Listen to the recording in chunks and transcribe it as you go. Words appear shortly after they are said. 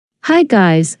Hi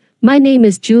guys, my name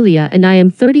is Julia and I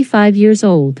am 35 years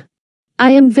old.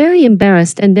 I am very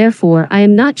embarrassed and therefore I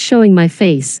am not showing my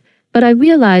face, but I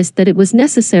realized that it was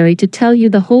necessary to tell you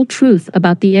the whole truth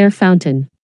about the air fountain.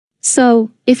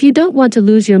 So, if you don't want to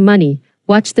lose your money,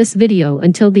 watch this video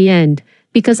until the end,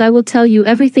 because I will tell you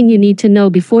everything you need to know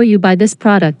before you buy this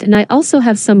product, and I also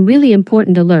have some really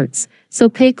important alerts, so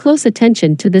pay close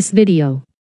attention to this video.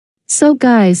 So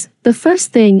guys, the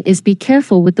first thing is be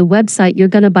careful with the website you're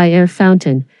gonna buy air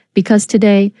fountain, because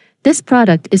today, this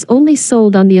product is only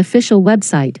sold on the official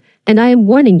website, and I am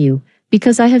warning you,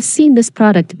 because I have seen this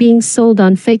product being sold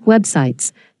on fake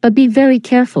websites, but be very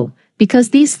careful,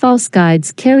 because these false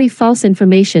guides carry false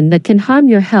information that can harm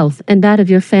your health and that of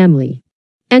your family.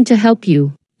 And to help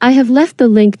you, I have left the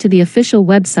link to the official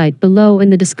website below in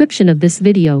the description of this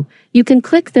video. You can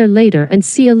click there later and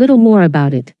see a little more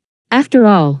about it. After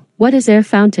all, what is Air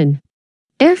Fountain?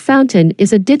 Air Fountain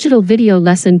is a digital video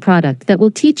lesson product that will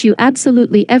teach you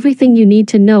absolutely everything you need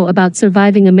to know about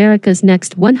surviving America's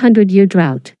next 100-year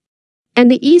drought. And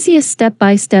the easiest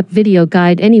step-by-step video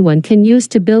guide anyone can use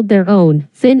to build their own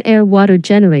thin air water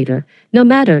generator, no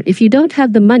matter if you don't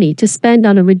have the money to spend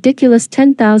on a ridiculous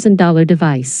 $10,000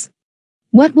 device.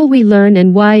 What will we learn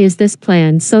and why is this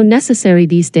plan so necessary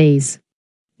these days?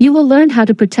 You will learn how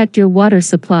to protect your water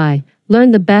supply,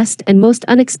 learn the best and most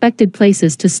unexpected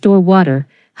places to store water,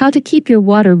 how to keep your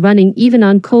water running even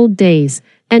on cold days,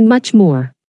 and much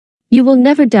more. You will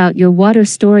never doubt your water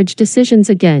storage decisions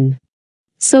again.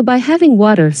 So by having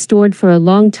water stored for a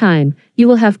long time, you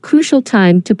will have crucial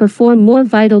time to perform more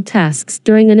vital tasks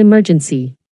during an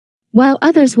emergency. While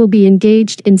others will be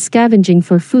engaged in scavenging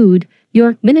for food,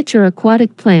 your miniature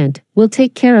aquatic plant will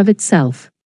take care of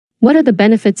itself. What are the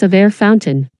benefits of Air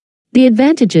Fountain? The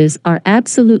advantages are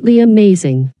absolutely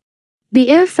amazing. The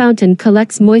air fountain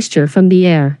collects moisture from the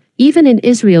air, even in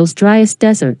Israel's driest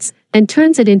deserts, and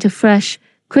turns it into fresh,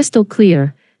 crystal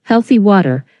clear, healthy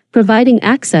water, providing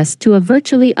access to a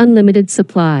virtually unlimited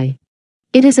supply.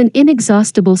 It is an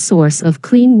inexhaustible source of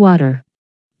clean water.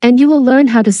 And you will learn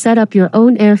how to set up your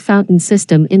own air fountain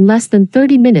system in less than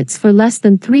 30 minutes for less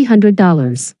than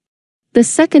 $300. The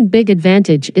second big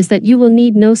advantage is that you will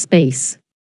need no space.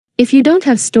 If you don't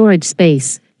have storage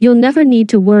space, you'll never need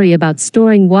to worry about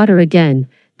storing water again,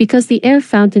 because the air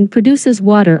fountain produces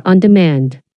water on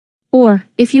demand. Or,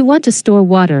 if you want to store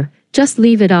water, just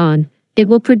leave it on, it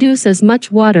will produce as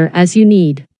much water as you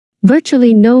need.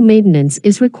 Virtually no maintenance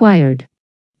is required.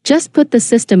 Just put the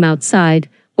system outside,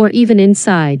 or even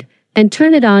inside, and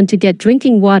turn it on to get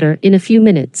drinking water in a few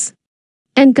minutes.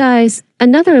 And guys,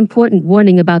 another important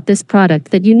warning about this product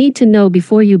that you need to know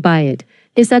before you buy it,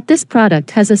 is that this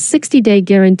product has a 60-day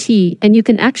guarantee and you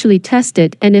can actually test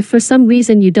it, and if for some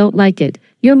reason you don't like it,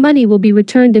 your money will be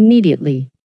returned immediately.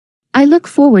 I look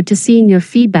forward to seeing your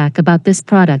feedback about this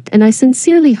product and I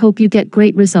sincerely hope you get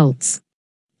great results.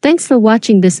 Thanks for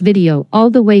watching this video all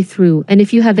the way through, and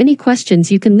if you have any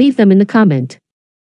questions you can leave them in the comment.